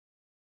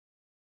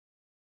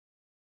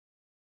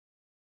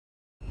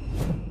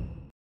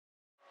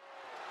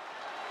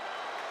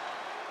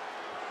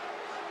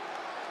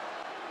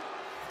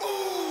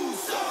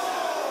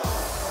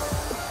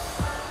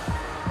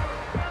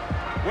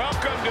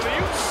Welcome to the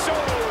Uso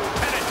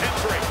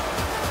Penitentiary.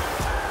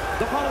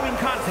 The following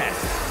contest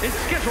is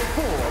scheduled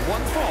for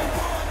one fall.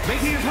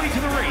 Making his way to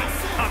the ring,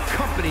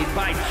 accompanied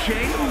by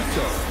Jey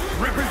Uso,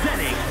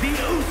 representing the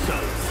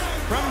Usos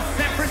from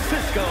San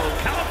Francisco,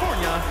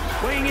 California,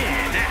 weighing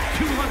in at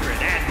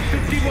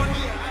 251.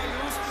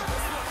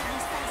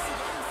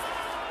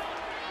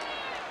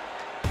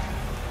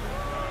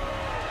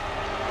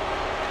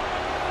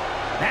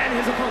 And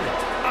his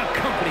opponent,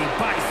 accompanied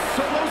by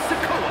Solo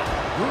Sikoa,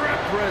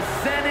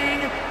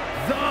 representing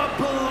the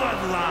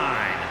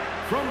Bloodline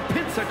from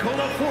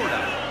Pensacola,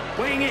 Florida,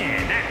 weighing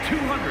in at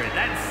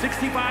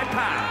 265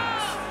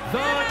 pounds, the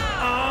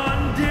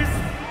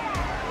undisputed.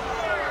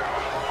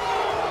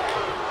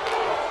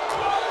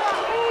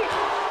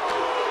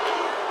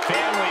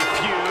 Family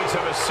feuds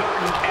have a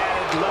certain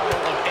added level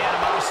of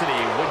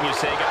animosity, wouldn't you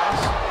say,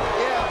 guys?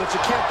 Yeah, but you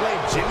can't blame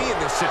Jimmy in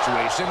this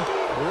situation.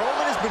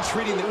 Roman has been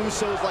treating the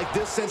Usos like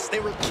this since they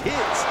were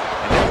kids,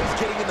 and now he's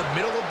getting in the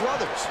middle of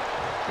brothers.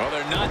 Well,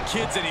 they're not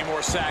kids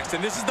anymore, Saxton.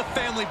 This is the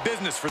family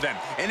business for them,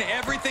 and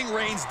everything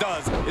Reigns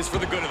does is for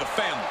the good of the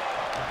family.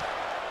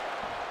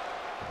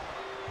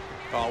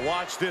 Oh,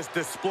 watch this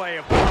display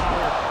of power.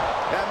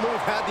 That move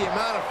had the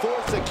amount of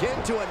force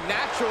akin to a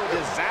natural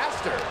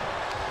disaster.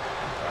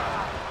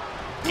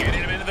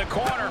 Getting him into the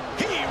corner.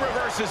 He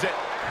reverses it.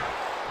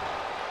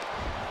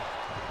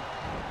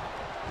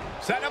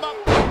 Set him up.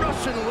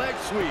 Russian leg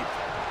sweep.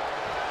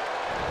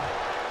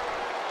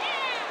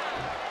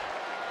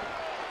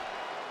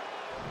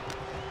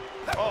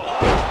 Oh,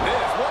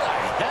 This, what a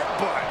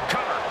headbutt.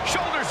 cover.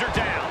 Shoulders are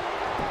down.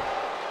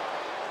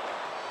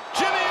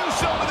 Jimmy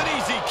Uso with an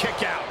easy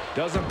kick out.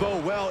 Doesn't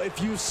bode well if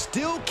you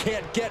still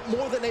can't get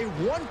more than a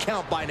 1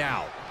 count by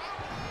now.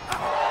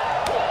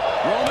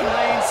 Roman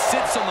Reigns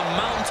sits on the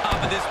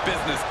mountaintop of this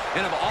business,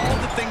 and of all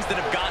the things that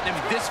have gotten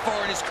him this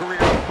far in his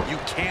career, you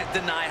can't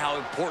deny how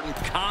important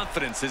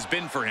confidence has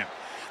been for him.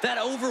 That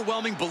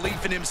overwhelming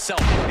belief in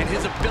himself and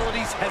his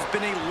abilities has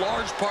been a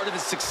large part of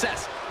his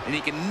success, and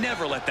he can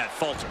never let that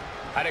falter.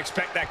 I'd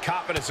expect that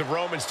confidence of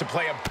Roman's to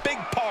play a big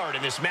part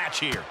in this match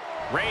here.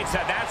 Reigns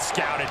had that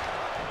scouted.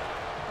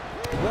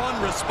 One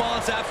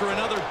response after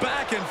another,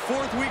 back and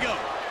forth we go.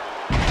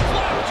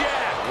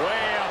 Flapjack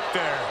way up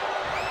there.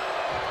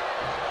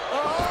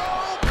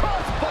 Oh,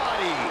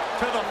 crossbody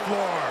to the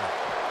floor.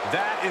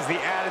 That is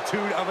the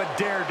attitude of a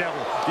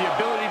daredevil, the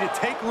ability to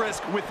take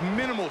risk with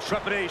minimal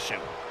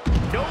trepidation.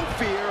 No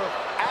fear,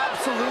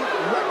 absolute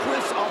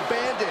reckless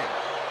abandon.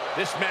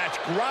 This match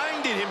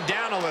grinded him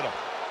down a little.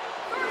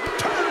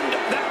 Turned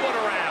that one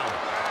around.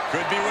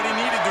 Could be what he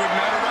needed to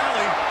ignite a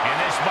rally. And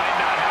this might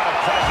not have a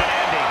pleasant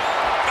ending.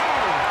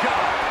 Oh,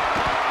 God.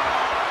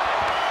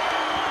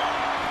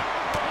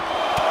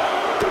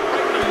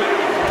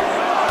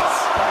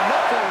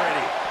 Enough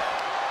already.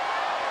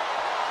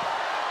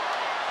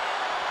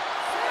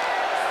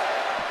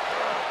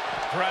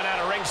 Run out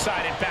of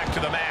ringside and back to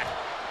the mat.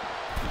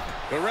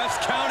 The ref's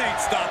count ain't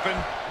stopping.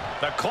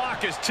 The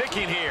clock is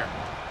ticking here.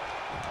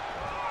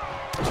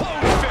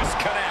 Close fist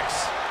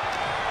connects.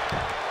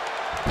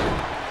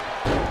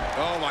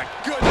 Oh, my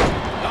goodness.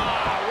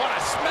 Ah, what a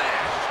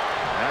smash.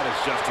 That is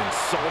just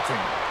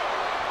insulting.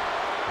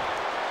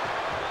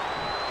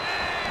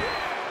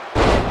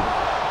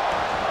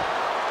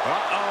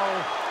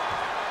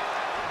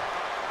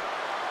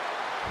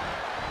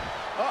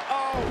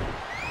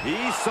 He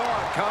saw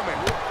it coming.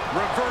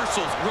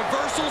 Reversals,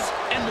 reversals,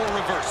 and more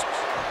reversals.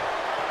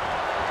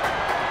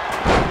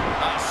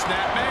 A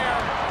snapmare.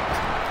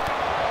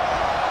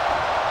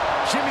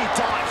 Jimmy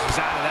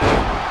dodges out of that.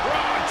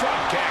 Raw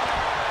drop kick.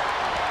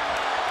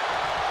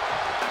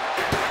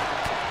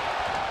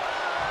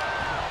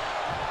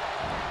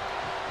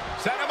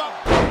 Set him up.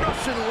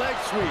 Russian leg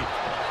sweep.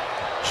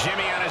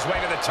 Jimmy on his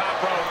way to the top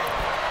rope.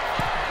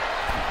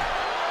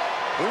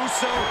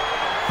 Uso.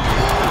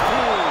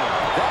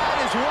 That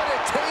is what it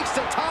takes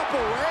to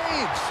topple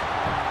Reigns.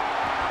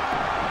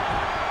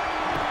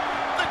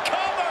 The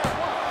cover.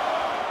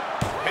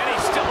 And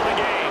he's still in the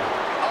game.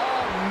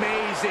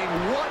 Amazing.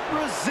 What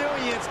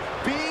resilience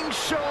being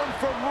shown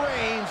from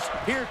Reigns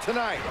here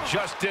tonight.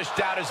 Just dished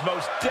out his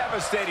most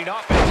devastating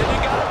offense, and you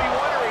gotta be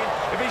wondering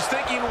if he's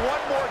thinking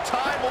one more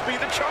time will be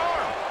the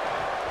charm.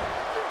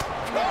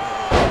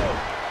 Oh!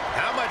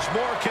 How much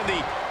more can the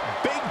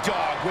big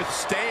dog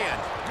withstand?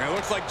 It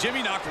looks like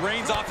Jimmy knocked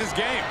Reigns off his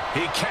game.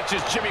 He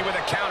catches Jimmy with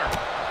a counter.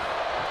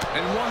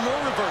 And one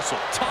more reversal.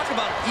 Talk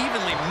about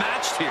evenly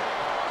matched here.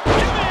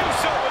 Jimmy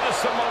Uso with a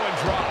Samoan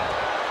drop.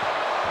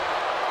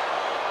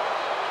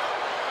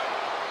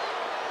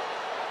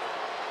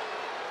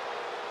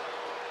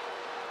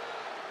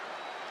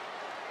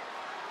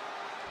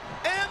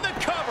 And the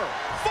cover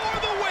for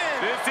the win.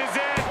 This is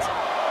it.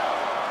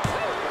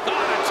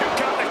 Oh, the 2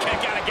 count, the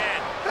kick out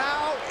again.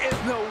 How in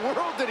the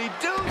world did he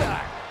do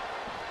that?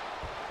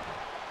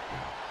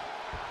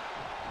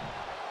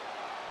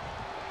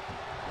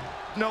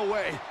 No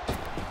way.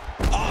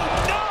 Oh,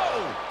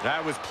 no!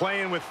 That was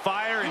playing with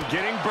fire and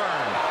getting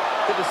burned.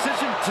 The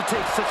decision to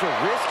take such a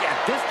risk at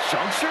this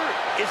juncture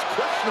is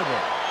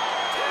questionable.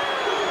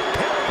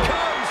 Here it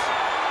comes.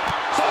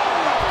 Oh!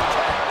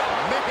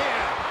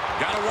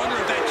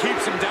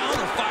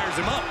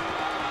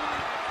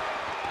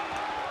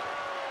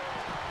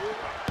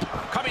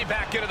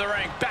 the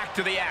ring. Back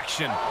to the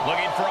action.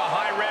 Looking for a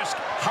high risk,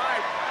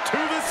 high to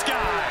the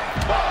sky.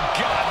 Oh,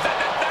 God,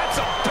 that's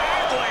a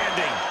bad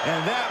landing.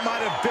 And that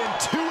might have been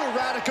too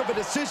erratic of a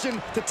decision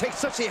to take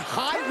such a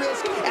high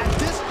risk at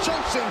this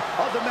junction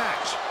of the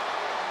match.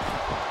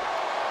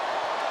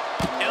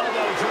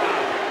 Elbow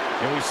drop.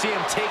 And we see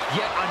him take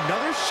yet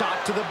another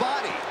shot to the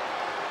body.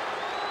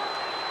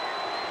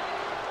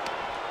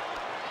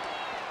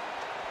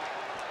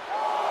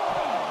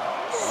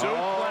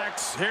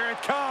 Suplex, here it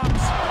comes.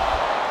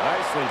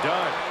 Nicely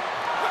done.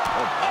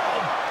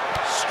 Oh,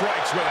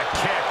 strikes with a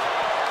kick.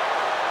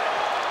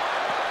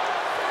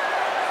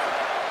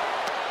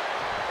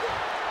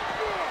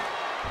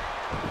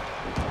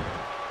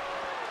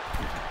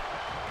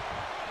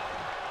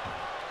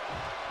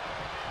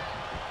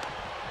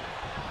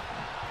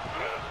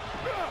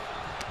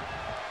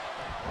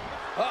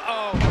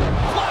 Uh-oh.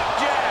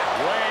 Flapjack!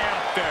 Way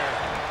out there.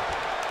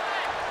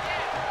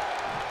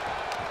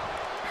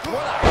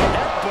 What a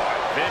headbutt.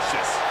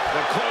 Vicious. The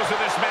close of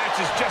this match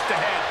is just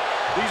ahead.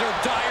 These are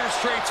dire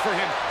straits for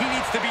him. He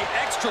needs to be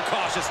extra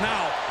cautious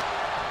now.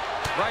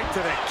 Right to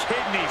the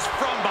kidneys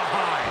from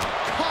behind.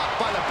 Caught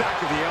by the back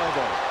of the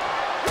elbow.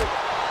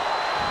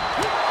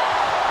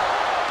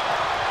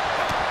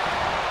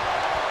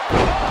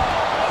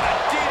 What a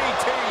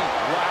DDT.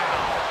 Wow.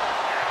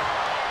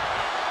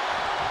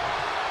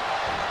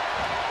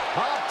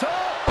 Popped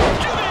up.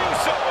 Jimmy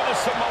Uso with a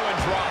Samoan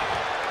drop.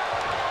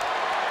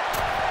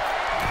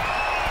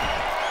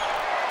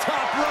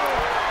 Top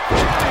rope.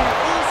 Jimmy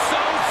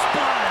Uso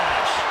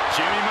splash.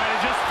 Jimmy might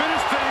have just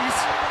finished things.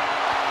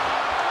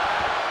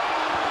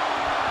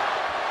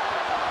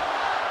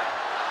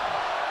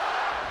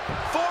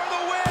 For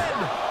the win.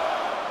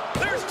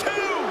 There's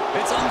two.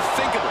 It's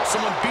unthinkable.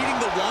 Someone beating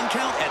the 1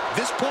 count at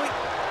this point.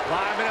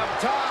 Climbing up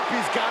top.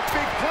 He's got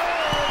big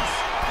plans.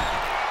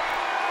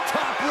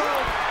 Top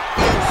rope.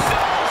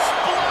 Uso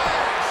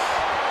splash.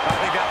 I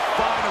think that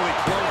finally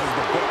closes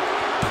the book.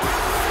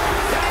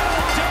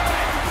 That'll do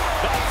it.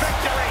 The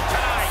victory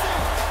tonight.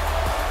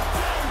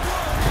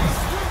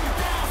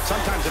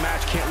 Sometimes a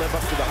match can't live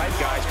up to the hype,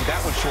 guys, but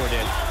that one sure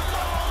did.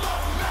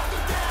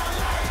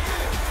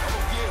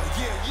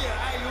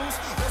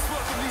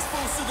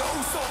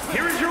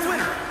 Here is your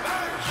winner,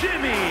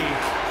 Jimmy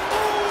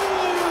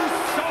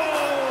Uso.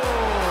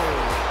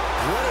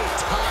 What a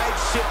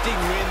tide-shifting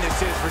win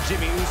this is for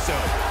Jimmy Uso.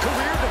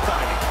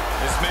 Career-defining.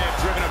 This may have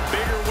driven a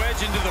bigger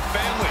wedge into the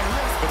family,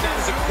 but that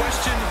is a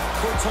question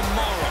for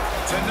tomorrow.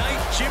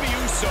 Tonight, Jimmy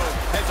Uso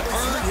has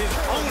earned his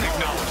own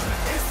acknowledgement.